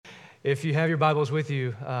If you have your Bibles with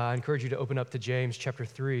you, I encourage you to open up to James chapter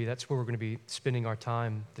 3. That's where we're going to be spending our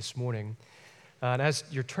time this morning. And as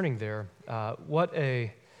you're turning there, what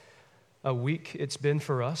a week it's been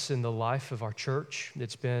for us in the life of our church.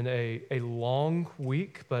 It's been a long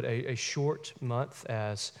week, but a short month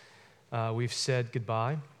as we've said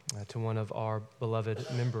goodbye to one of our beloved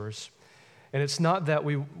members. And it's not that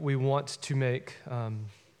we want to make,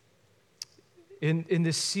 in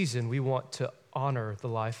this season, we want to honor the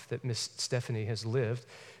life that Miss Stephanie has lived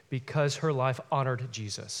because her life honored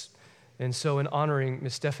Jesus. And so in honoring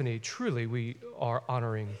Miss Stephanie, truly we are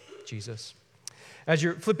honoring Jesus. As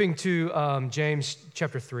you're flipping to James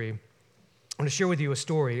chapter 3, I want to share with you a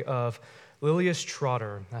story of Lilias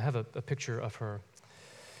Trotter. I have a picture of her,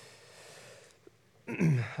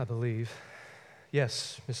 I believe.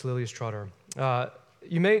 Yes, Miss Lilias Trotter.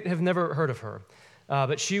 You may have never heard of her.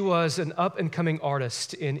 But she was an up-and-coming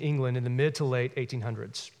artist in England in the mid to late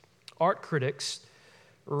 1800s. Art critics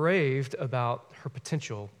raved about her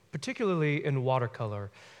potential, particularly in watercolor,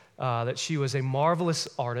 that she was a marvelous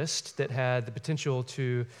artist that had the potential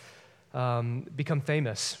to become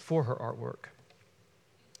famous for her artwork.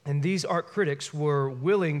 And these art critics were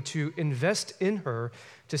willing to invest in her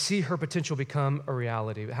to see her potential become a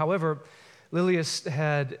reality. However, Lilias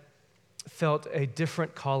had felt a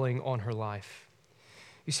different calling on her life.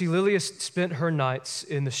 You see, Lilias spent her nights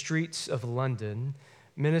in the streets of London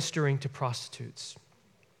ministering to prostitutes.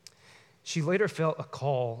 She later felt a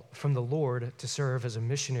call from the Lord to serve as a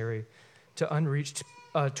missionary to an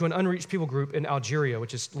unreached people group in Algeria,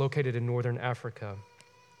 which is located in northern Africa.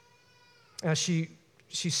 As she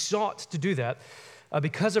sought to do that,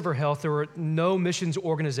 because of her health, there were no missions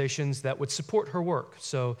organizations that would support her work.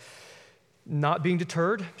 So, not being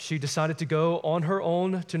deterred, she decided to go on her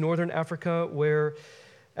own to northern Africa, where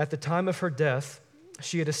at the time of her death,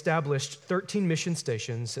 she had established 13 mission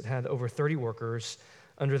stations that had over 30 workers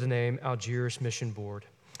under the name Algiers Mission Board,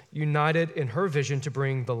 united in her vision to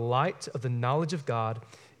bring the light of the knowledge of God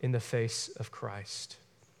in the face of Christ.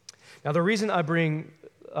 Now, the reason I bring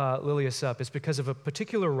Lilias up is because of a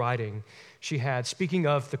particular writing she had, speaking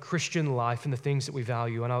of the Christian life and the things that we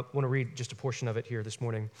value, and I want to read just a portion of it here this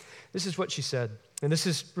morning. This is what she said, and this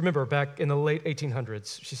is, remember, back in the late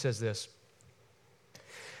 1800s, she says this: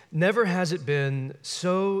 "Never has it been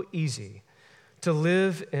so easy to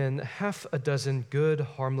live in half a dozen good,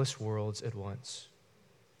 harmless worlds at once.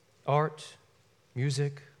 Art,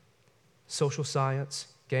 music, social science,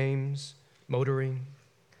 games, motoring,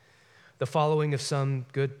 the following of some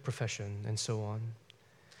good profession, and so on.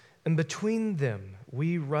 And between them,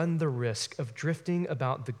 we run the risk of drifting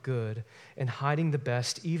about the good and hiding the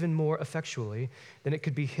best even more effectually than it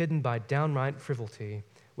could be hidden by downright frivolity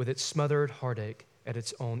with its smothered heartache at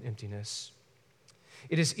its own emptiness.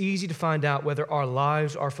 It is easy to find out whether our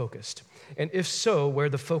lives are focused, and if so, where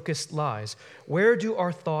the focus lies. Where do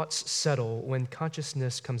our thoughts settle when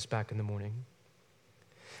consciousness comes back in the morning?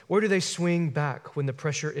 Where do they swing back when the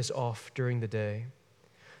pressure is off during the day?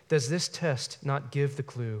 Does this test not give the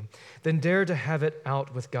clue? Then dare to have it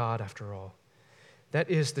out with God after all. That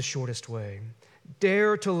is the shortest way.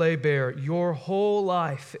 Dare to lay bare your whole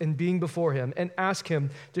life in being before Him and ask Him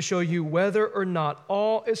to show you whether or not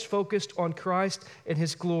all is focused on Christ and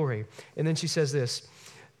His glory." And then she says this: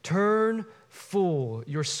 "Turn full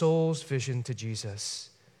your soul's vision to Jesus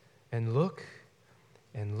and look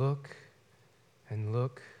and look and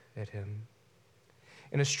look at Him.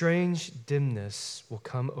 And a strange dimness will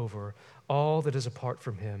come over all that is apart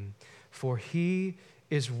from Him, for He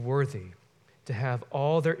is worthy to have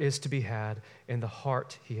all there is to be had in the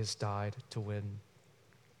heart He has died to win."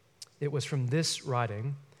 It was from this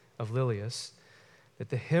writing of Lilias that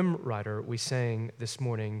the hymn writer we sang this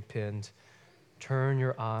morning penned, "Turn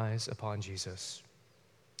your eyes upon Jesus.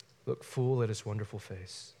 Look full at His wonderful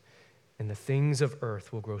face, and the things of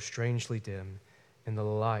earth will grow strangely dim in the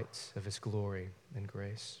light of His glory and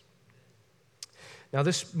grace." Now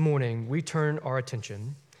this morning, we turn our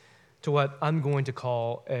attention to what I'm going to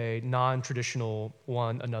call a non-traditional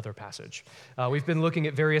one another passage. We've been looking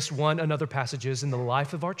at various one another passages in the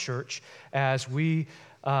life of our church as we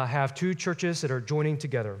have two churches that are joining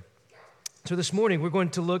together. So this morning, we're going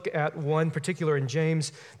to look at one particular in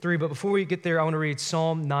James 3, but before we get there, I want to read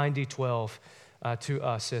Psalm 90:12 to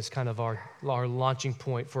us as kind of our launching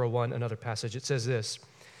point for a one another passage. It says this: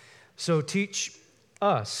 "So teach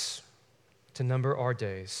us to number our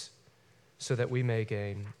days, so that we may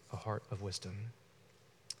gain a heart of wisdom."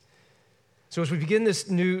 So as we begin this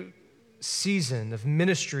new season of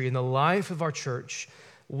ministry in the life of our church,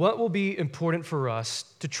 what will be important for us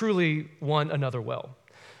to truly one another well?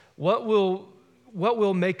 What will what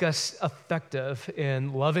will make us effective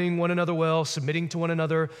in loving one another well, submitting to one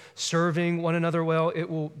another, serving one another well, it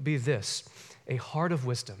will be this, a heart of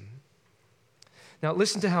wisdom. Now,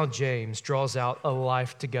 listen to how James draws out a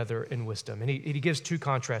life together in wisdom. And he gives two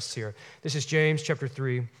contrasts here. This is James chapter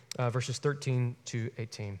 3, verses 13 to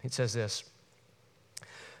 18. It says this,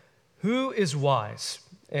 "Who is wise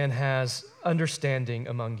and has understanding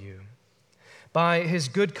among you? By his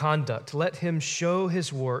good conduct, let him show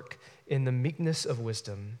his work in the meekness of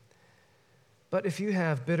wisdom. But if you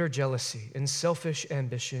have bitter jealousy and selfish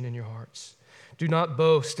ambition in your hearts, do not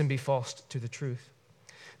boast and be false to the truth.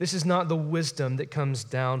 This is not the wisdom that comes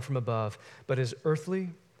down from above, but is earthly,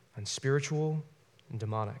 unspiritual, and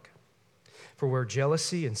demonic. For where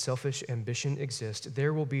jealousy and selfish ambition exist,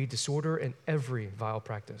 there will be disorder and every vile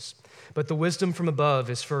practice. But the wisdom from above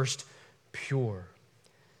is first pure,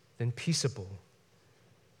 then peaceable,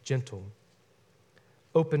 gentle,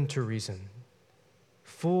 open to reason,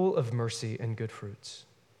 full of mercy and good fruits,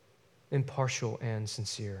 impartial and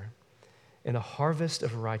sincere. And a harvest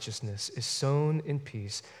of righteousness is sown in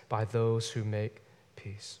peace by those who make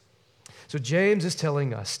peace." So James is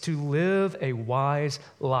telling us to live a wise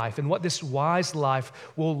life and what this wise life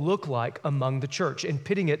will look like among the church and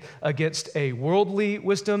pitting it against a worldly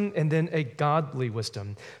wisdom and then a godly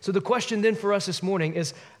wisdom. So the question then for us this morning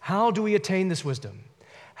is, how do we attain this wisdom?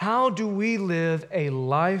 How do we live a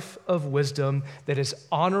life of wisdom that is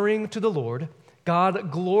honoring to the Lord, God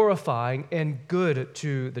glorifying, and good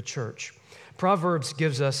to the church? Proverbs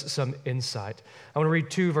gives us some insight. I want to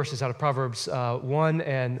read two verses out of Proverbs 1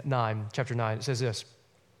 and 9, chapter 9. It says this,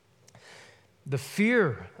 "The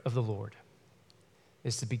fear of the Lord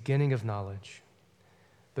is the beginning of knowledge,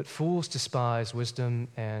 but fools despise wisdom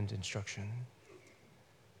and instruction."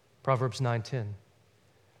 Proverbs 9:10,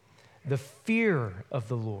 "The fear of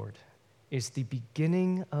the Lord is the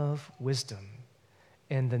beginning of wisdom,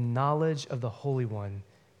 and the knowledge of the Holy One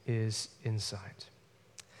is insight."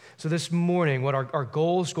 So this morning, what our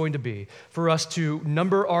goal is going to be for us to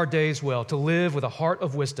number our days well, to live with a heart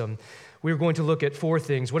of wisdom, we're going to look at four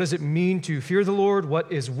things. What does it mean to fear the Lord?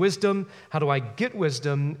 What is wisdom? How do I get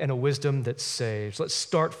wisdom? And a wisdom that saves. Let's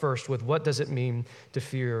start first with what does it mean to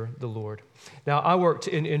fear the Lord? Now, I worked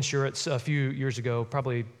in insurance a few years ago,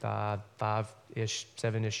 probably 5-ish,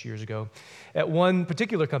 7-ish years ago. At one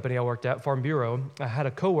particular company I worked at, Farm Bureau, I had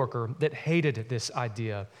a coworker that hated this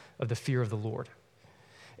idea of the fear of the Lord.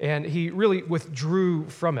 And he really withdrew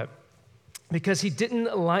from it because he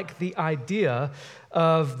didn't like the idea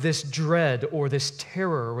of this dread or this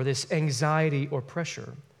terror or this anxiety or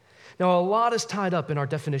pressure. Now, a lot is tied up in our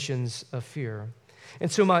definitions of fear.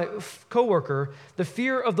 And so my coworker, the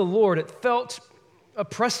fear of the Lord, it felt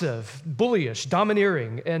oppressive, bullyish,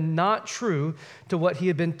 domineering, and not true to what he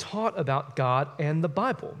had been taught about God and the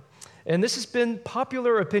Bible. And this has been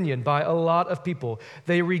popular opinion by a lot of people.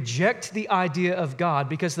 They reject the idea of God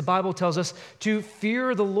because the Bible tells us to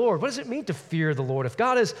fear the Lord. What does it mean to fear the Lord? If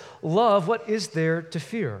God is love, what is there to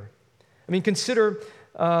fear? I mean, consider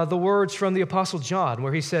the words from the Apostle John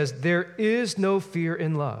where he says, "There is no fear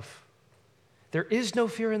in love. There is no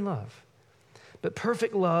fear in love. But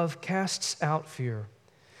perfect love casts out fear.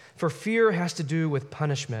 For fear has to do with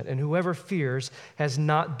punishment, and whoever fears has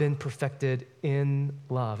not been perfected in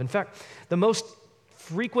love." In fact, the most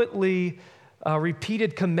frequently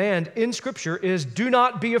repeated command in Scripture is, "Do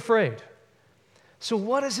not be afraid." So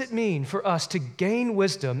what does it mean for us to gain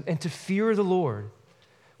wisdom and to fear the Lord?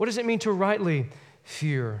 What does it mean to rightly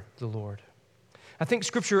fear the Lord? I think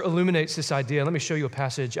Scripture illuminates this idea. Let me show you a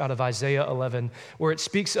passage out of Isaiah 11 where it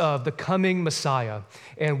speaks of the coming Messiah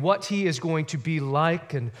and what he is going to be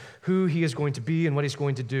like and who he is going to be and what he's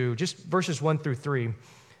going to do. Just verses 1 through 3.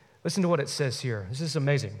 Listen to what it says here. This is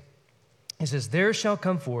amazing. It says, "There shall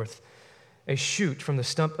come forth a shoot from the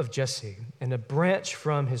stump of Jesse, and a branch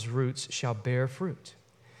from his roots shall bear fruit.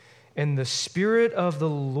 And the Spirit of the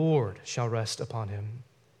Lord shall rest upon him.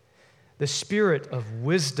 The Spirit of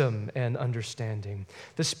wisdom and understanding,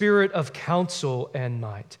 the Spirit of counsel and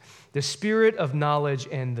might, the Spirit of knowledge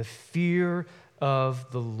and the fear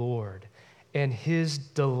of the Lord. And his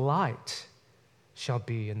delight shall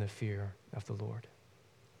be in the fear of the Lord."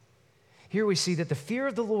 Here we see that the fear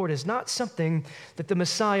of the Lord is not something that the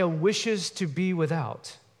Messiah wishes to be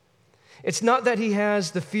without. It's not that he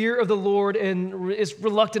has the fear of the Lord and is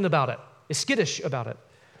reluctant about it, is skittish about it.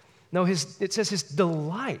 No, it says his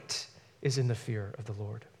delight is in the fear of the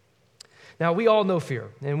Lord. Now, we all know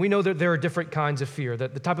fear, and we know that there are different kinds of fear. The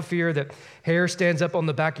type of fear that hair stands up on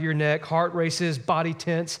the back of your neck, heart races, body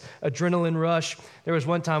tense, adrenaline rush. There was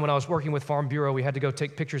one time when I was working with Farm Bureau, we had to go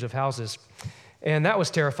take pictures of houses, and that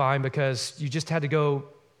was terrifying because you just had to go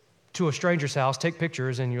to a stranger's house, take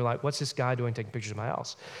pictures, and you're like, what's this guy doing taking pictures of my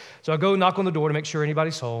house? So I go knock on the door to make sure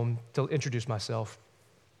anybody's home, to introduce myself.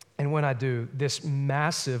 And when I do, this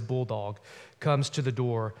massive bulldog comes to the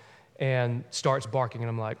door and starts barking, and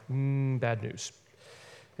I'm like, bad news.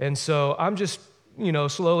 And so I'm just,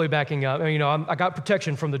 slowly backing up. I got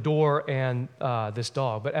protection from the door and this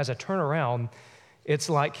dog, but as I turn around, it's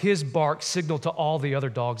like his bark signaled to all the other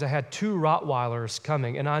dogs. I had 2 Rottweilers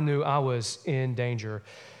coming, and I knew I was in danger.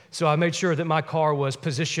 So I made sure that my car was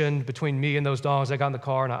positioned between me and those dogs. I got in the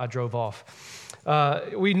car, and I drove off.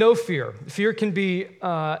 We know fear. Fear can be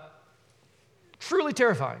truly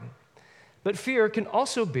terrifying, but fear can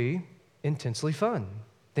also be intensely fun.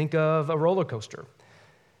 Think of a roller coaster.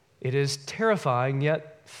 It is terrifying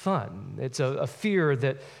yet fun. It's a fear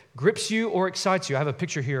that grips you or excites you. I have a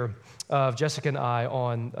picture here of Jessica and I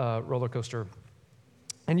on a roller coaster.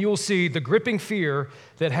 And you will see the gripping fear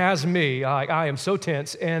that has me, I am so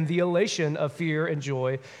tense, and the elation of fear and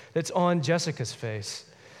joy that's on Jessica's face.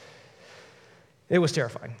 It was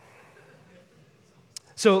terrifying.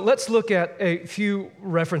 So let's look at a few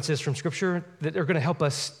references from Scripture that are going to help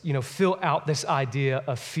us, fill out this idea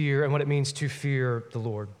of fear and what it means to fear the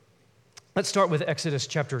Lord. Let's start with Exodus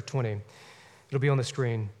chapter 20. It'll be on the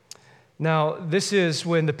screen. Now, this is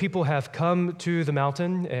when the people have come to the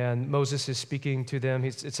mountain, and Moses is speaking to them.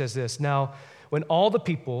 It says this, "Now, when all the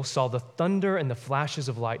people saw the thunder and the flashes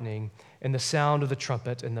of lightning and the sound of the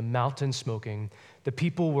trumpet and the mountain smoking, the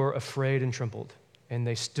people were afraid and trembled, and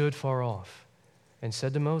they stood far off and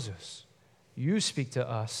said to Moses, 'You speak to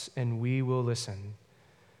us, and we will listen.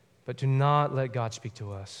 But do not let God speak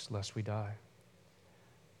to us, lest we die.'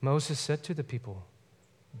 Moses said to the people,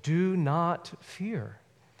 'Do not fear,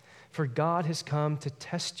 for God has come to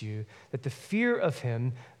test you, that the fear of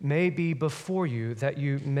him may be before you, that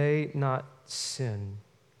you may not sin.'"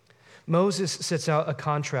 Moses sets out a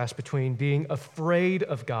contrast between being afraid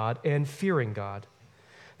of God and fearing God.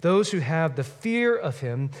 Those who have the fear of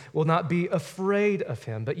him will not be afraid of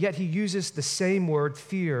him, but yet he uses the same word,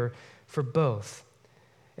 fear, for both.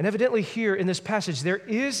 And evidently here in this passage, there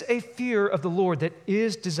is a fear of the Lord that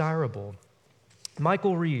is desirable.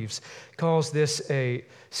 Michael Reeves calls this a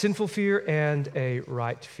sinful fear and a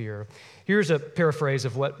right fear. Here's a paraphrase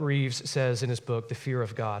of what Reeves says in his book, The Fear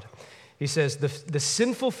of God. He says, the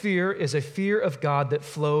sinful fear is a fear of God that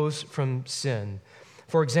flows from sin.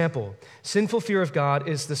 For example, sinful fear of God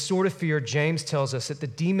is the sort of fear James tells us that the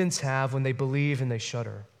demons have when they believe and they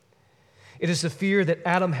shudder. It is the fear that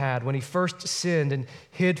Adam had when he first sinned and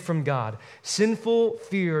hid from God. Sinful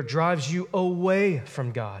fear drives you away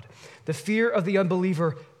from God. The fear of the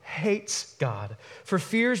unbeliever hates God, for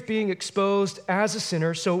fears being exposed as a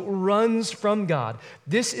sinner, so runs from God.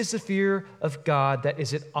 This is the fear of God that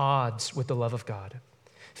is at odds with the love of God.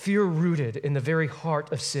 Fear rooted in the very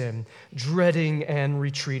heart of sin, dreading and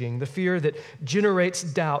retreating. The fear that generates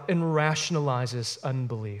doubt and rationalizes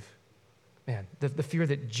unbelief. Man, the fear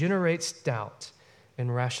that generates doubt and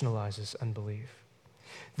rationalizes unbelief.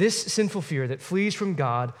 This sinful fear that flees from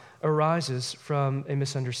God arises from a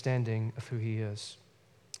misunderstanding of who he is.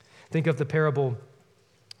 Think of the parable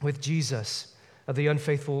with Jesus of the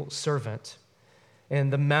unfaithful servant.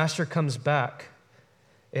 And the master comes back,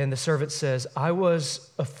 and the servant says, "I was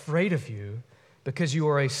afraid of you because you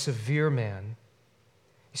are a severe man."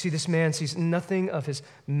 You see, this man sees nothing of his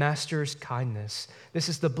master's kindness. This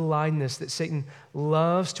is the blindness that Satan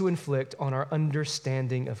loves to inflict on our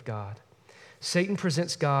understanding of God. Satan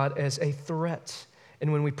presents God as a threat.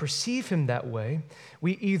 And when we perceive him that way,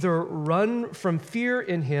 we either run from fear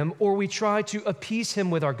in him or we try to appease him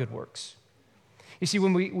with our good works. You see,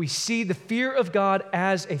 when we see the fear of God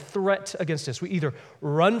as a threat against us, we either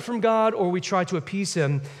run from God or we try to appease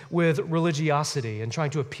him with religiosity and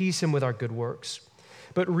trying to appease him with our good works.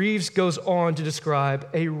 But Reeves goes on to describe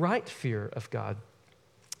a right fear of God.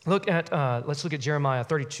 Let's look at Jeremiah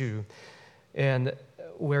 32, and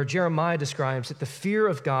where Jeremiah describes that the fear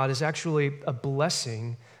of God is actually a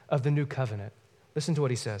blessing of the new covenant. Listen to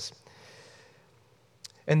what he says.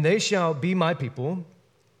 "And they shall be my people,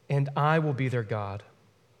 and I will be their God.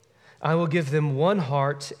 I will give them one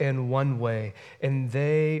heart and one way, and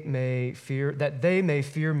they may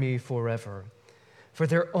fear me forever. For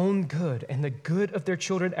their own good and the good of their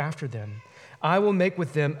children after them, I will make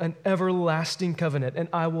with them an everlasting covenant, and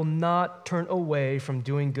I will not turn away from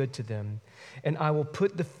doing good to them. And I will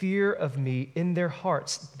put the fear of me in their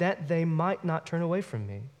hearts, that they might not turn away from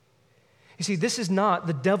me." You see, this is not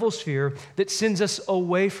the devil's fear that sends us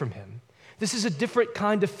away from him. This is a different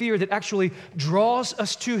kind of fear that actually draws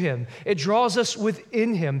us to him. It draws us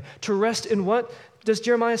within him to rest in what does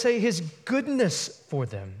Jeremiah say? His goodness for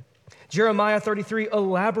them. Jeremiah 33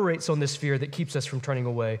 elaborates on this fear that keeps us from turning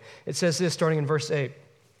away. It says this, starting in verse 8.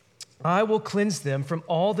 I will cleanse them from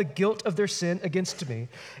all the guilt of their sin against me,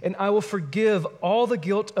 and I will forgive all the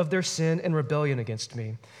guilt of their sin and rebellion against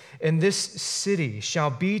me. And this city shall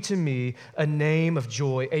be to me a name of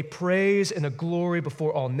joy, a praise and a glory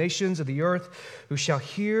before all nations of the earth, who shall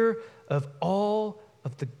hear of all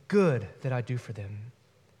of the good that I do for them.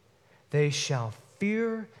 They shall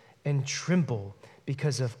fear and tremble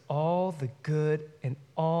because of all the good and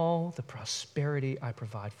all the prosperity I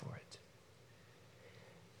provide for it.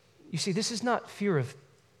 You see, this is not fear of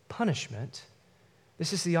punishment.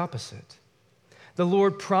 This is the opposite. The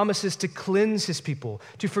Lord promises to cleanse his people,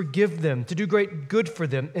 to forgive them, to do great good for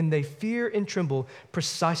them, and they fear and tremble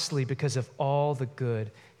precisely because of all the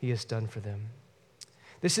good he has done for them.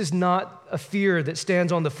 This is not a fear that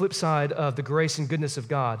stands on the flip side of the grace and goodness of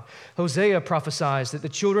God. Hosea prophesies that the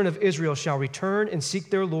children of Israel shall return and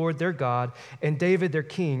seek their Lord, their God, and David, their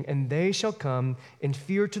king, and they shall come in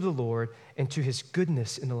fear to the Lord and to his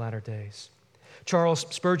goodness in the latter days. Charles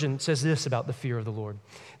Spurgeon says this about the fear of the Lord.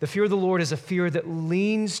 The fear of the Lord is a fear that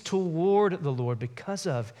leans toward the Lord because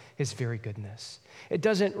of his very goodness. It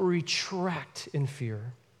doesn't retract in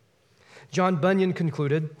fear. John Bunyan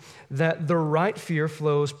concluded that the right fear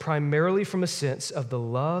flows primarily from a sense of the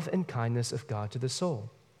love and kindness of God to the soul,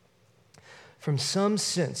 from some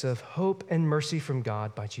sense of hope and mercy from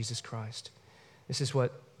God by Jesus Christ. This is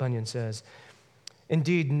what Bunyan says.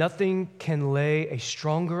 Indeed, nothing can lay a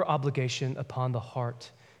stronger obligation upon the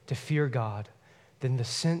heart to fear God than the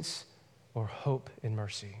sense or hope in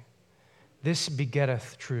mercy. This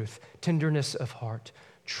begetteth truth, tenderness of heart,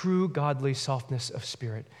 true godly softness of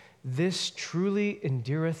spirit. This truly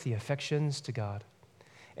endeareth the affections to God.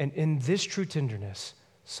 And in this true tenderness,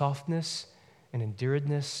 softness, and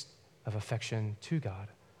endearedness of affection to God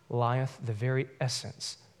lieth the very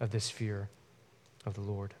essence of this fear of the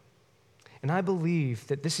Lord. And I believe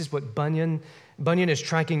that this is what Bunyan is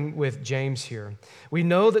tracking with James here. We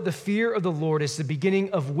know that the fear of the Lord is the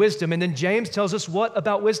beginning of wisdom. And then James tells us what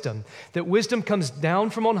about wisdom? That wisdom comes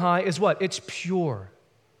down from on high is what? It's pure.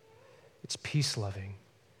 It's peace-loving.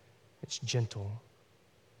 It's gentle.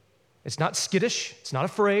 It's not skittish. It's not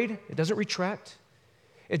afraid. It doesn't retract.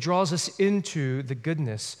 It draws us into the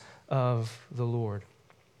goodness of the Lord.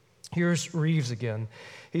 Here's Reeves again.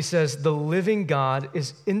 He says, the living God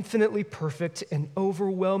is infinitely perfect and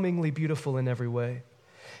overwhelmingly beautiful in every way.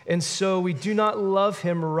 And so we do not love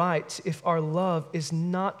him right if our love is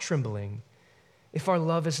not trembling, if our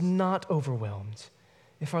love is not overwhelmed,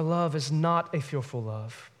 if our love is not a fearful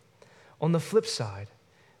love. On the flip side,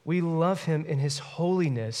 we love him in his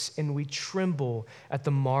holiness, and we tremble at the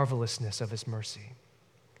marvelousness of his mercy.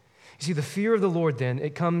 You see, the fear of the Lord then,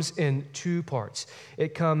 it comes in two parts.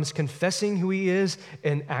 It comes confessing who he is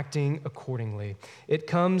and acting accordingly. It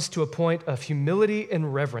comes to a point of humility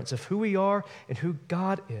and reverence of who we are and who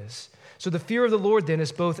God is. So the fear of the Lord then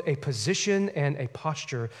is both a position and a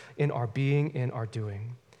posture in our being and our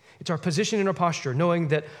doing. It's our position and our posture, knowing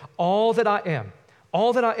that all that I am,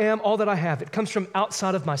 all that I have, it comes from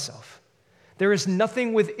outside of myself. There is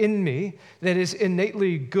nothing within me that is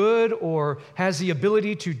innately good or has the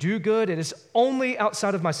ability to do good. It is only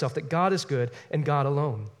outside of myself that God is good and God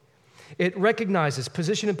alone. It recognizes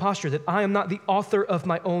position and posture that I am not the author of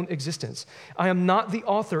my own existence. I am not the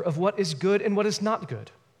author of what is good and what is not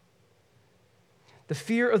good. The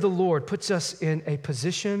fear of the Lord puts us in a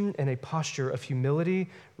position and a posture of humility,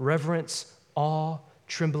 reverence, awe,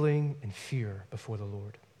 trembling, and fear before the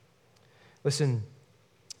Lord. Listen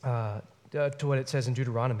to what it says in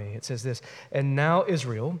Deuteronomy. It says this, and now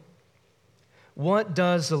Israel, what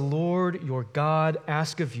does the Lord your God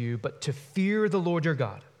ask of you but to fear the Lord your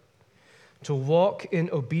God, to walk in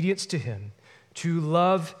obedience to him, to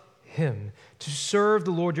love him, to serve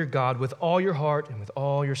the Lord your God with all your heart and with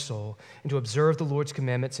all your soul, and to observe the Lord's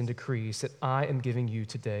commandments and decrees that I am giving you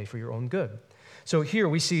today for your own good. So here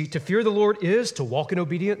we see to fear the Lord is to walk in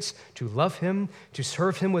obedience, to love him, to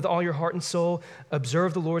serve him with all your heart and soul,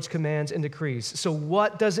 observe the Lord's commands and decrees. So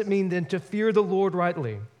what does it mean then to fear the Lord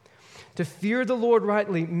rightly? To fear the Lord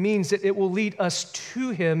rightly means that it will lead us to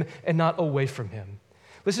him and not away from him.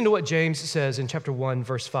 Listen to what James says in chapter 1,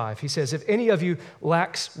 verse 5. He says, if any of you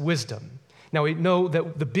lacks wisdom. Now, we know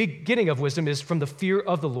that the beginning of wisdom is from the fear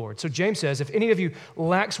of the Lord. So James says, if any of you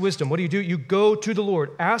lacks wisdom, what do? You go to the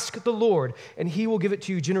Lord, ask the Lord, and he will give it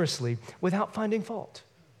to you generously without finding fault.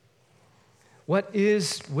 What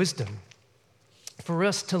is wisdom? For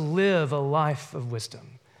us to live a life of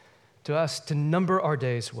wisdom, to us to number our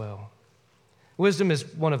days well. Wisdom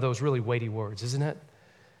is one of those really weighty words, isn't it?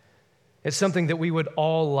 It's something that we would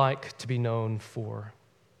all like to be known for.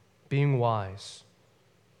 being wise,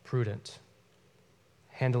 prudent,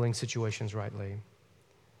 handling situations rightly.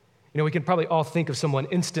 We can probably all think of someone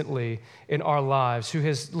instantly in our lives who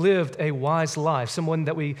has lived a wise life, someone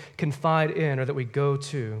that we confide in or that we go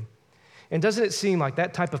to. And doesn't it seem like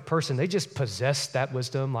that type of person, they just possess that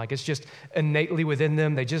wisdom, like it's just innately within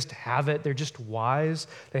them, they just have it, they're just wise,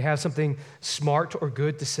 they have something smart or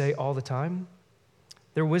good to say all the time?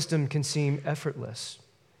 Their wisdom can seem effortless.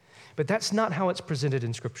 But that's not how it's presented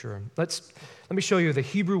in Scripture. Let me show you the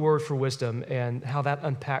Hebrew word for wisdom and how that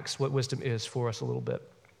unpacks what wisdom is for us a little bit.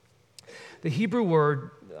 The Hebrew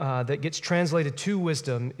word that gets translated to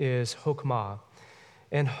wisdom is chokmah.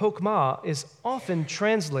 And chokmah is often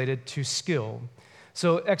translated to skill.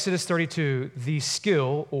 So Exodus 32, the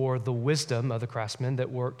skill or the wisdom of the craftsmen that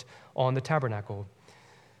worked on the tabernacle.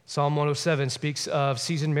 Psalm 107 speaks of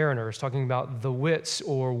seasoned mariners, talking about the wits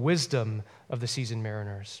or wisdom of the seasoned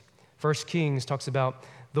mariners. 1 Kings talks about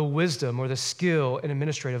the wisdom or the skill and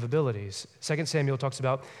administrative abilities. 2 Samuel talks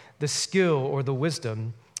about the skill or the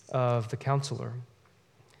wisdom of the counselor.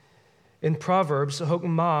 In Proverbs,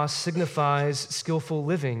 chokmah signifies skillful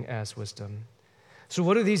living as wisdom. So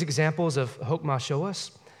what do these examples of chokmah show us?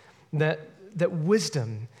 That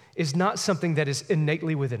wisdom is not something that is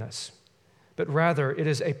innately within us, but rather it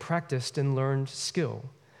is a practiced and learned skill.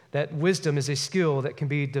 That wisdom is a skill that can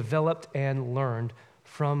be developed and learned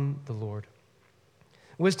from the Lord.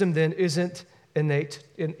 Wisdom then isn't innate,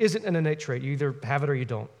 and isn't an innate trait. You either have it or you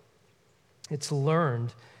don't. It's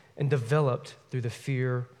learned and developed through the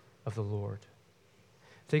fear of the Lord.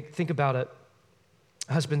 Think about it,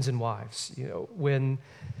 husbands and wives. When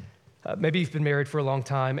maybe you've been married for a long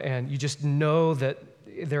time and you just know that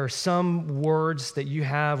there are some words that you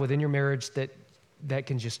have within your marriage that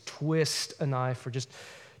can just twist a knife or just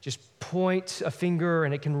point a finger,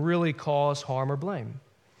 and it can really cause harm or blame.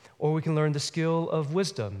 Or we can learn the skill of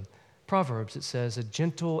wisdom. Proverbs, it says, a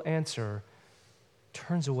gentle answer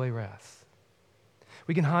turns away wrath.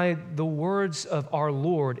 We can hide the words of our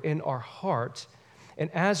Lord in our heart, and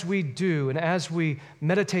as we do, and as we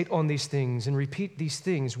meditate on these things and repeat these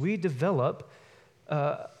things, we develop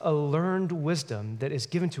a learned wisdom that is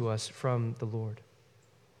given to us from the Lord.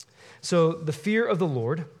 So the fear of the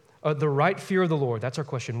Lord, the right fear of the Lord, that's our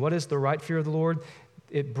question. What is the right fear of the Lord?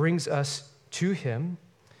 It brings us to Him.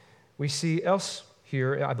 We see else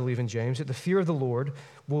here, I believe in James, that the fear of the Lord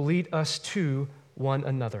will lead us to one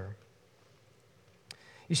another.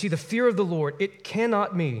 You see, the fear of the Lord, it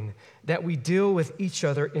cannot mean that we deal with each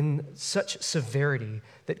other in such severity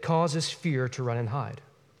that causes fear to run and hide,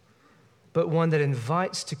 but one that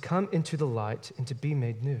invites to come into the light and to be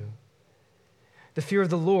made new. The fear of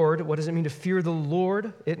the Lord, what does it mean to fear the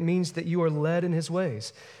Lord? It means that you are led in His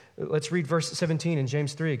ways. Let's read verse 17 in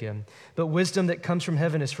James 3 again. But wisdom that comes from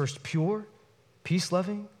heaven is first pure,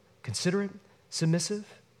 peace-loving, considerate, submissive.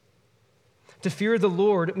 To fear the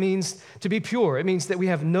Lord means to be pure. It means that we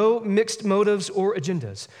have no mixed motives or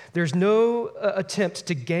agendas. There's no attempt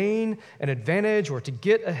to gain an advantage or to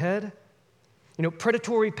get ahead.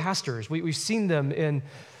 Predatory pastors, we've seen them in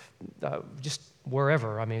just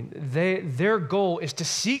wherever. Their goal is to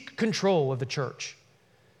seek control of the church,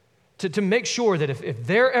 to make sure that if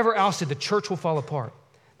they're ever ousted, the church will fall apart.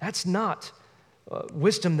 That's not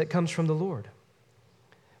wisdom that comes from the Lord.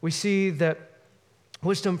 We see that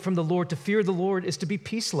wisdom from the Lord, to fear the Lord, is to be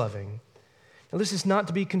peace-loving. Now, this is not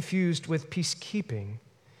to be confused with peacekeeping.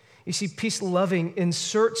 You see, peace-loving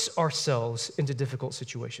inserts ourselves into difficult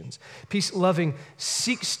situations. Peace-loving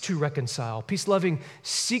seeks to reconcile. Peace-loving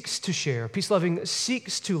seeks to share. Peace-loving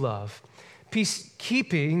seeks to love.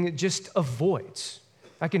 Peacekeeping just avoids.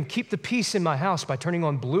 I can keep the peace in my house by turning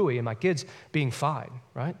on Bluey and my kids being fine,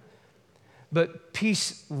 right? But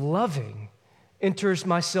peace-loving enters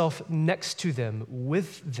myself next to them,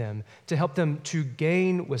 with them, to help them to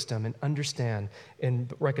gain wisdom and understand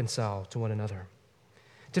and reconcile to one another.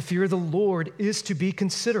 To fear the Lord is to be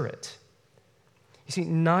considerate. You see,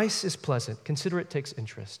 nice is pleasant. Considerate takes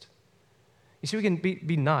interest. You see, we can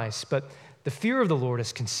be nice, but the fear of the Lord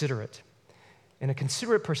is considerate. And a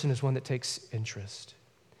considerate person is one that takes interest.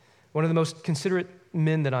 One of the most considerate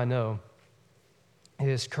men that I know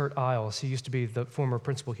is Kurt Iles. He used to be the former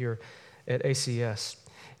principal here at ACS.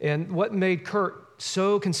 And what made Kurt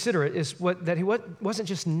so considerate is that he wasn't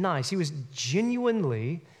just nice, he was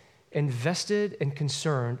genuinely invested and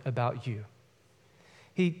concerned about you.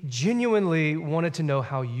 He genuinely wanted to know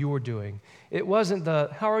how you were doing. It wasn't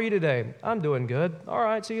how are you today? I'm doing good. All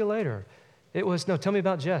right, see you later. It was, no, tell me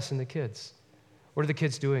about Jess and the kids. What are the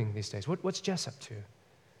kids doing these days? What's Jess up to?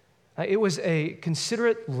 It was a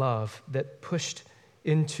considerate love that pushed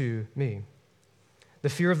into me. The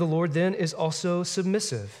fear of the Lord then is also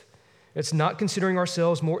submissive. It's not considering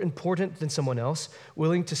ourselves more important than someone else,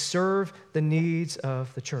 willing to serve the needs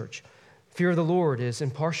of the church. Fear of the Lord is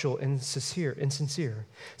impartial and sincere.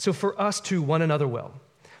 So for us to one another well,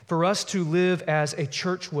 for us to live as a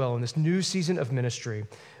church well in this new season of ministry,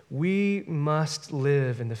 we must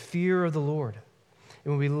live in the fear of the Lord.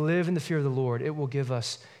 And when we live in the fear of the Lord, He will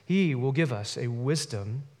give us a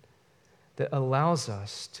wisdom that allows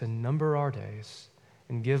us to number our days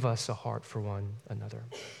and give us a heart for one another.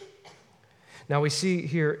 Now we see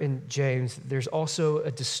here in James, there's also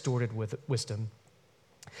a distorted wisdom.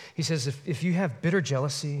 He says, if you have bitter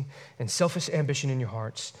jealousy and selfish ambition in your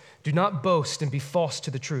hearts, do not boast and be false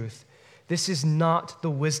to the truth. This is not the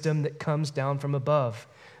wisdom that comes down from above,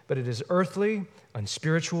 but it is earthly,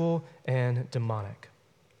 unspiritual, and demonic.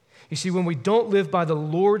 You see, when we don't live by the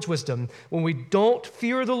Lord's wisdom, when we don't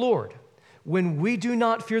fear the Lord, when we do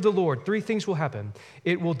not fear the Lord, three things will happen.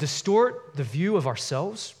 It will distort the view of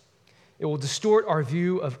ourselves, it will distort our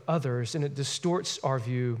view of others, and it distorts our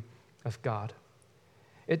view of God.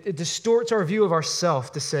 It distorts our view of ourselves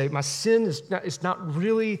to say, my sin is not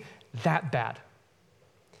really that bad.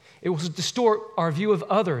 It will distort our view of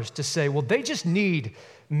others to say, well, they just need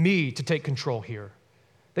me to take control here.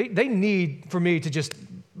 They need for me to just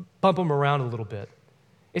bump them around a little bit.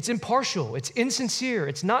 It's impartial, it's insincere,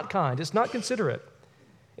 it's not kind, it's not considerate.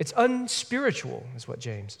 It's unspiritual, is what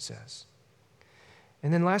James says.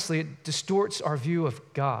 And then lastly, it distorts our view of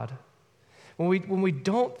God. When we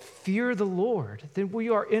don't fear the Lord, then we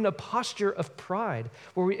are in a posture of pride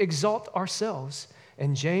where we exalt ourselves.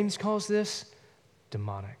 And James calls this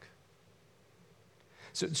demonic.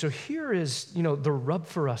 So here is, the rub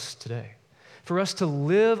for us today. For us to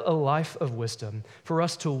live a life of wisdom, for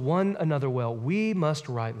us to one another well, we must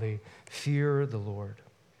rightly fear the Lord.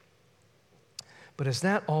 But is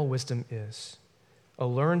that all wisdom is? A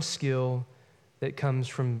learned skill that comes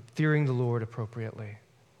from fearing the Lord appropriately?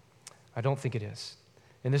 I don't think it is.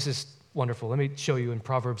 And this is wonderful. Let me show you in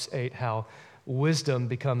Proverbs 8 how wisdom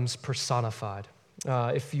becomes personified.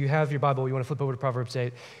 If you have your Bible, you want to flip over to Proverbs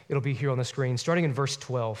 8, it'll be here on the screen, starting in verse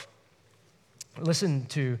 12. Listen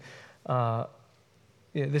to,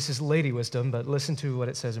 this is lady wisdom, but listen to what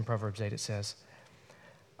it says in Proverbs 8. It says,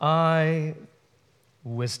 I,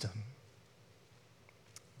 wisdom,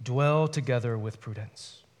 dwell together with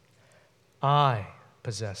prudence. I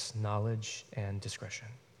possess knowledge and discretion.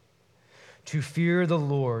 To fear the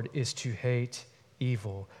Lord is to hate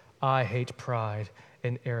evil. I hate pride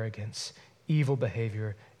and arrogance, evil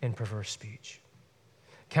behavior and perverse speech.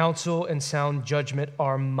 Counsel and sound judgment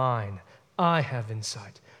are mine. I have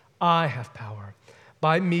insight. I have power.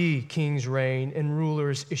 By me kings reign and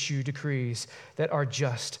rulers issue decrees that are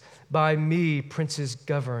just. By me princes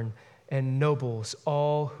govern and nobles,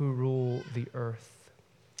 all who rule the earth.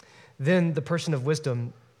 Then the person of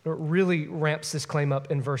wisdom really ramps this claim up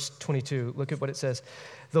in verse 22. Look at what it says.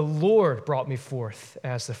 The Lord brought me forth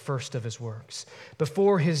as the first of his works.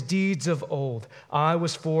 Before his deeds of old, I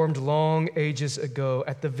was formed long ages ago,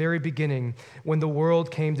 at the very beginning, when the world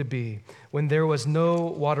came to be. When there was no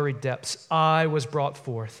watery depths, I was brought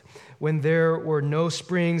forth. When there were no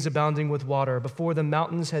springs abounding with water, before the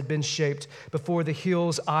mountains had been shaped, before the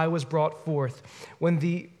hills, I was brought forth.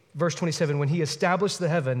 Verse 27, when he established the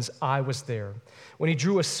heavens, I was there. When he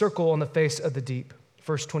drew a circle on the face of the deep.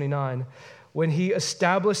 Verse 29, when he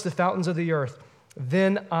established the fountains of the earth,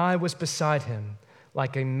 then I was beside him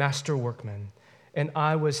like a master workman, and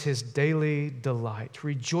I was his daily delight,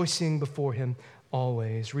 rejoicing before him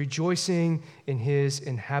always, rejoicing in his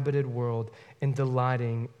inhabited world and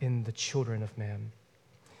delighting in the children of man.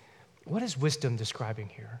 What is wisdom describing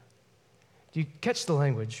here? Do you catch the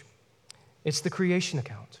language? It's the creation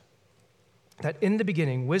account. That in the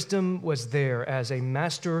beginning, wisdom was there as a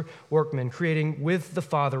master workman, creating with the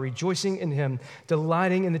Father, rejoicing in him,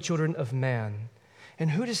 delighting in the children of man.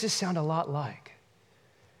 And who does this sound a lot like?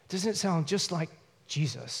 Doesn't it sound just like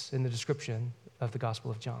Jesus in the description of the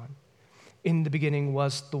Gospel of John? In the beginning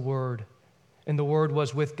was the Word, and the Word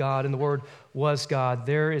was with God, and the Word was God.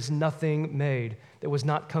 There is nothing made that was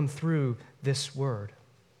not come through this Word.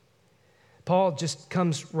 Paul just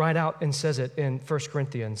comes right out and says it in 1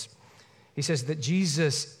 Corinthians. He says that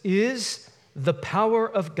Jesus is the power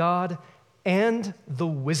of God and the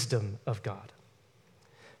wisdom of God.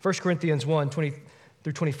 1 Corinthians 1, 20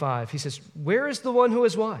 through 25, he says, where is the one who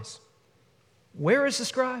is wise? Where is the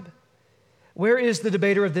scribe? Where is the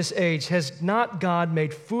debater of this age? Has not God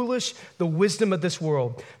made foolish the wisdom of this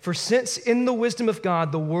world? For since in the wisdom of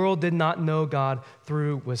God, the world did not know God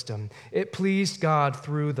through wisdom, it pleased God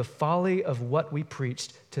through the folly of what we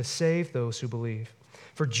preached to save those who believe.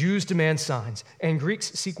 For Jews demand signs, and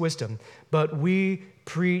Greeks seek wisdom, but we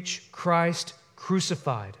preach Christ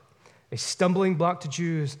crucified, a stumbling block to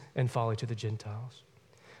Jews and folly to the Gentiles.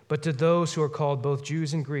 But to those who are called both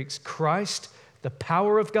Jews and Greeks, Christ, the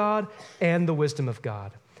power of God and the wisdom of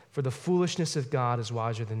God. For the foolishness of God is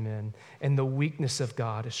wiser than men, and the weakness of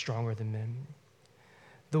God is stronger than men.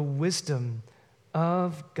 The wisdom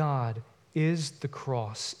of God is the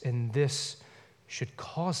cross, and this should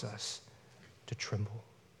cause us to tremble.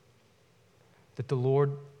 That the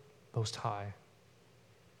Lord Most High,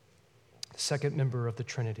 the second member of the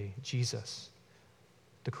Trinity, Jesus,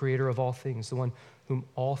 the creator of all things, the one whom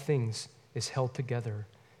all things is held together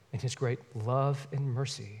in his great love and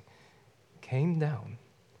mercy, came down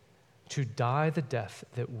to die the death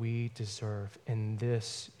that we deserve, and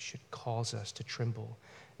this should cause us to tremble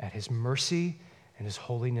at his mercy and his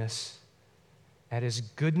holiness, at his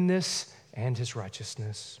goodness and his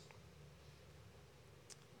righteousness.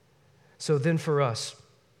 So then for us,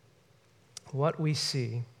 what we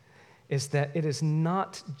see is that it is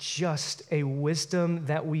not just a wisdom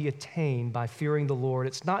that we attain by fearing the Lord.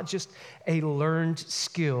 It's not just a learned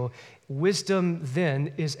skill. Wisdom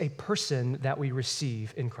then is a person that we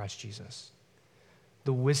receive in Christ Jesus,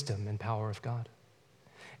 the wisdom and power of God.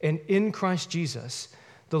 And in Christ Jesus,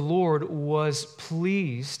 the Lord was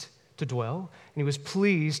pleased to dwell, and he was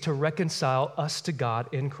pleased to reconcile us to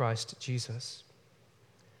God in Christ Jesus.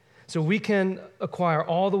 So we can acquire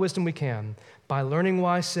all the wisdom we can by learning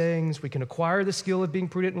wise sayings. We can acquire the skill of being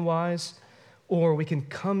prudent and wise, or we can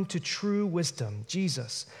come to true wisdom,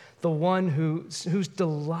 Jesus, the one whose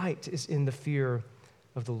delight is in the fear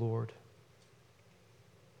of the Lord.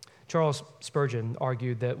 Charles Spurgeon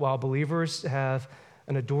argued that while believers have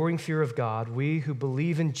an adoring fear of God, we who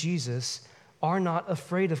believe in Jesus are not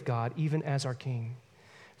afraid of God, even as our King.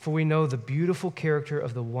 For we know the beautiful character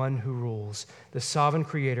of the one who rules, the sovereign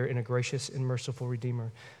creator and a gracious and merciful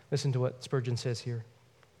Redeemer. Listen to what Spurgeon says here.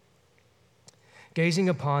 Gazing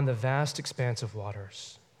upon the vast expanse of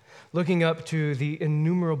waters, looking up to the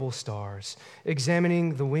innumerable stars,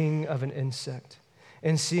 examining the wing of an insect,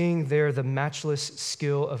 and seeing there the matchless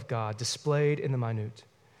skill of God displayed in the minute,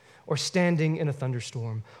 or standing in a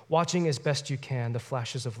thunderstorm, watching as best you can the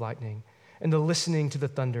flashes of lightning and the listening to the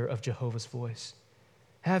thunder of Jehovah's voice.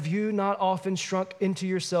 Have you not often shrunk into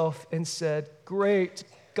yourself and said, "Great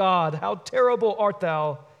God, how terrible art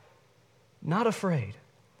thou," not afraid,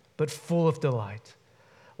 but full of delight,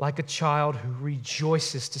 like a child who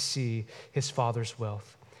rejoices to see his father's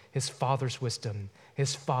wealth, his father's wisdom,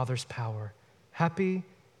 his father's power, happy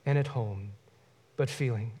and at home, but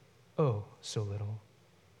feeling, oh, so little.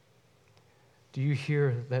 Do you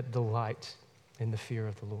hear that delight in the fear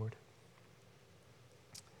of the Lord?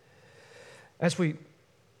 As we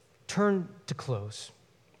turn to close,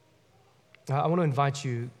 I want to invite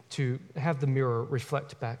you to have the mirror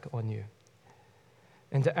reflect back on you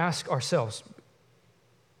and to ask ourselves,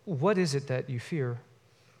 what is it that you fear?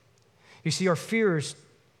 You see, our fears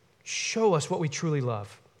show us what we truly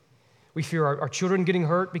love. We fear our children getting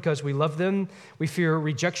hurt because we love them. We fear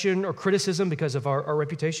rejection or criticism because of our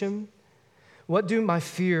reputation. What do my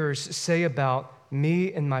fears say about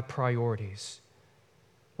me and my priorities?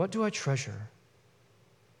 What do I treasure?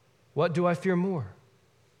 What do I fear more?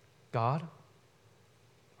 God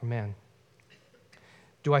or man?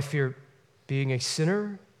 Do I fear being a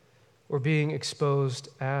sinner or being exposed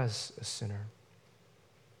as a sinner?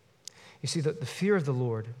 You see, the fear of the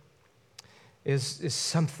Lord is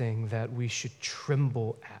something that we should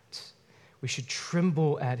tremble at. We should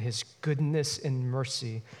tremble at his goodness and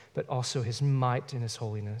mercy, but also his might and his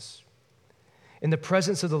holiness. In the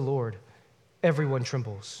presence of the Lord, everyone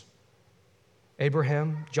trembles.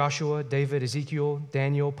 Abraham, Joshua, David, Ezekiel,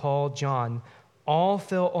 Daniel, Paul, John, all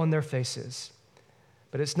fell on their faces.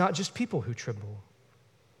 But it's not just people who tremble.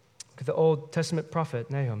 Look at the Old Testament prophet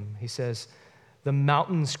Nahum. He says, "The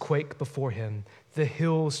mountains quake before him, the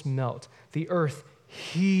hills melt, the earth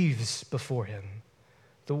heaves before him,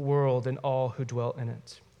 the world and all who dwell in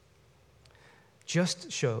it."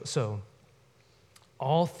 Just so,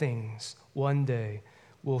 all things one day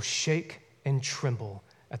will shake and tremble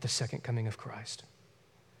at the second coming of Christ.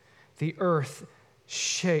 The earth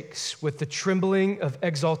shakes with the trembling of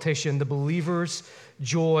exaltation, the believer's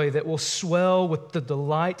joy that will swell with the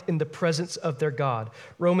delight in the presence of their God.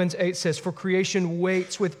 Romans 8 says, "For creation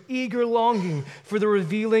waits with eager longing for the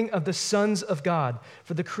revealing of the sons of God.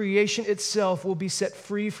 For the creation itself will be set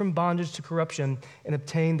free from bondage to corruption and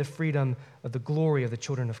obtain the freedom of the glory of the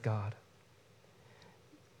children of God."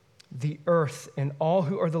 The earth and all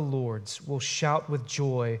who are the Lord's will shout with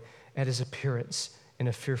joy at his appearance in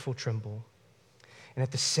a fearful tremble. And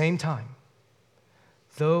at the same time,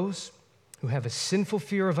 Those who have a sinful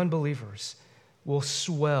fear of unbelievers will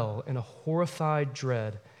swell in a horrified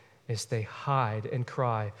dread as they hide and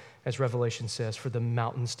cry, as Revelation says, for the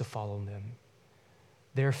mountains to follow them.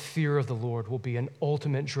 Their fear of the Lord will be an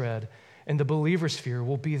ultimate dread, and the believer's fear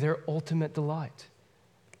will be their ultimate delight.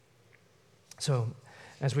 So,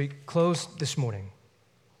 as we close this morning,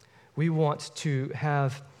 we want to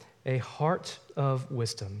have a heart of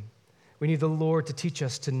wisdom. We need the Lord to teach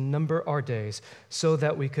us to number our days so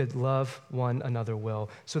that we could love one another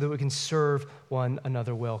well, so that we can serve one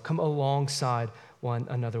another well, come alongside one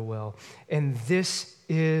another well. And this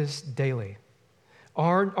is daily.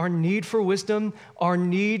 Our need for wisdom, our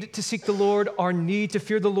need to seek the Lord, our need to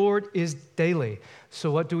fear the Lord is daily.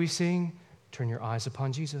 So what do we sing? Turn your eyes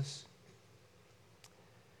upon Jesus.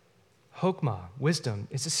 Chokmah, wisdom,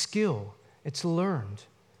 is a skill. It's learned.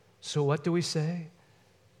 So what do we say?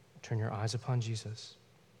 Turn your eyes upon Jesus.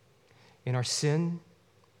 In our sin,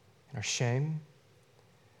 in our shame,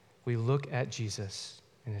 we look at Jesus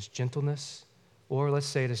in his gentleness, or let's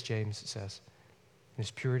say it as James says, in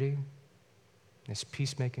his purity, in his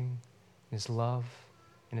peacemaking, in his love,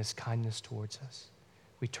 in his kindness towards us.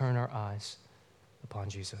 We turn our eyes upon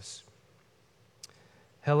Jesus.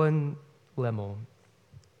 Helen Lemmel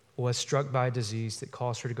was struck by a disease that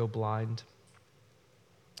caused her to go blind.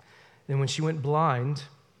 And when she went blind,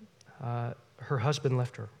 her husband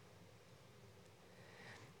left her.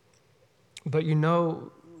 But you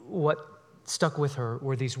know what stuck with her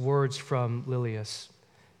were these words from Lilius.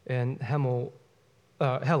 And Helen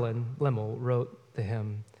Lemmel wrote the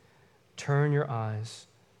hymn, "Turn your eyes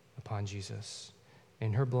upon Jesus."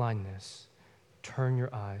 In her blindness, turn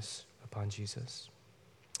your eyes upon Jesus.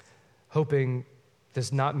 Hoping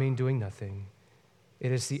does not mean doing nothing.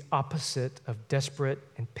 It is the opposite of desperate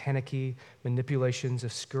and panicky manipulations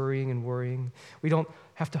of scurrying and worrying. We don't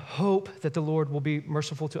have to hope that the Lord will be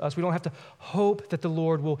merciful to us. We don't have to hope that the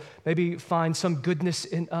Lord will maybe find some goodness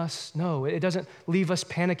in us. No, it doesn't leave us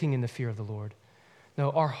panicking in the fear of the Lord. No,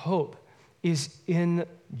 our hope is in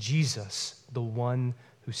Jesus, the one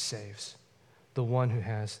who saves, the one who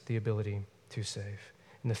has the ability to save.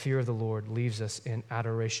 And the fear of the Lord leaves us in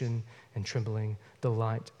adoration and trembling,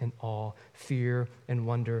 delight and awe, fear and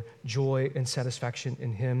wonder, joy and satisfaction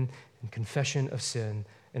in him, and confession of sin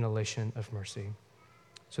and elation of mercy.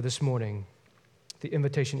 So this morning, the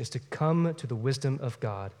invitation is to come to the wisdom of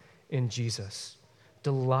God in Jesus.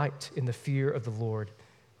 Delight in the fear of the Lord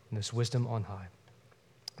and this wisdom on high.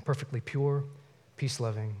 Perfectly pure,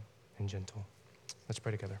 peace-loving, and gentle. Let's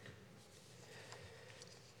pray together.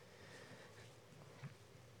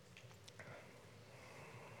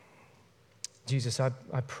 Jesus, I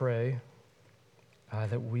pray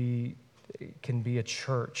that we can be a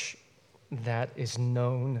church that is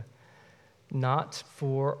known not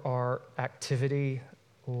for our activity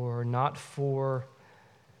or not for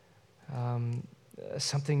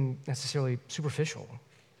something necessarily superficial,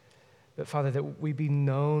 but Father, that we be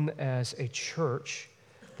known as a church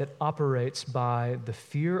that operates by the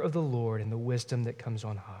fear of the Lord and the wisdom that comes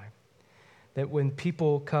on high. That when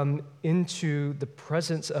people come into the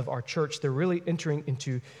presence of our church, they're really entering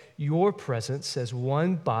into your presence as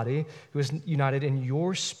one body who is united in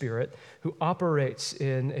your spirit, who operates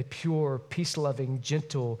in a pure, peace-loving,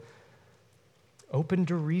 gentle, open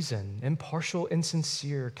to reason, impartial and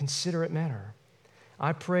sincere, considerate manner.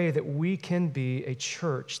 I pray that we can be a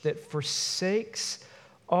church that forsakes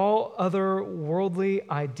all other worldly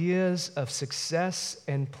ideas of success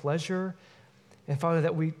and pleasure. And Father,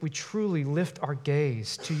 that we truly lift our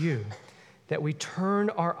gaze to you, that we turn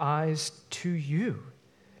our eyes to you,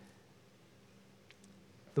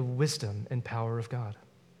 the wisdom and power of God.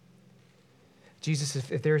 Jesus,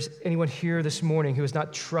 if there's anyone here this morning who has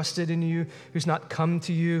not trusted in you, who's not come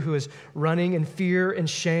to you, who is running in fear and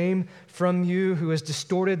shame from you, who has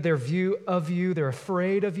distorted their view of you, they're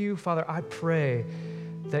afraid of you, Father, I pray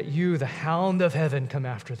that you, the hound of heaven, come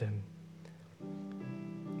after them.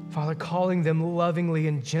 Father, calling them lovingly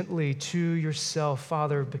and gently to yourself,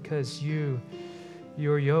 Father, because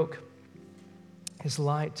your yoke is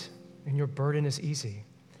light and your burden is easy.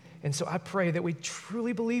 And so I pray that we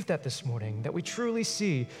truly believe that this morning, that we truly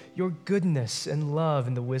see your goodness and love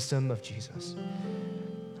and the wisdom of Jesus.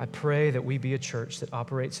 I pray that we be a church that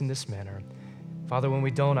operates in this manner. Father, when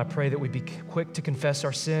we don't, I pray that we be quick to confess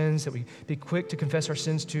our sins, that we be quick to confess our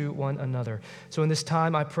sins to one another. So in this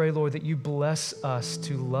time, I pray, Lord, that you bless us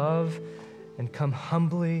to love and come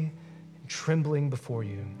humbly and trembling before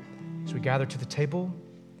you. As we gather to the table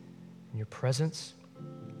in your presence,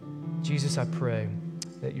 Jesus, I pray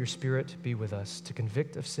that your Spirit be with us to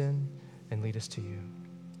convict of sin and lead us to you.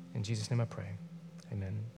 In Jesus' name I pray, amen.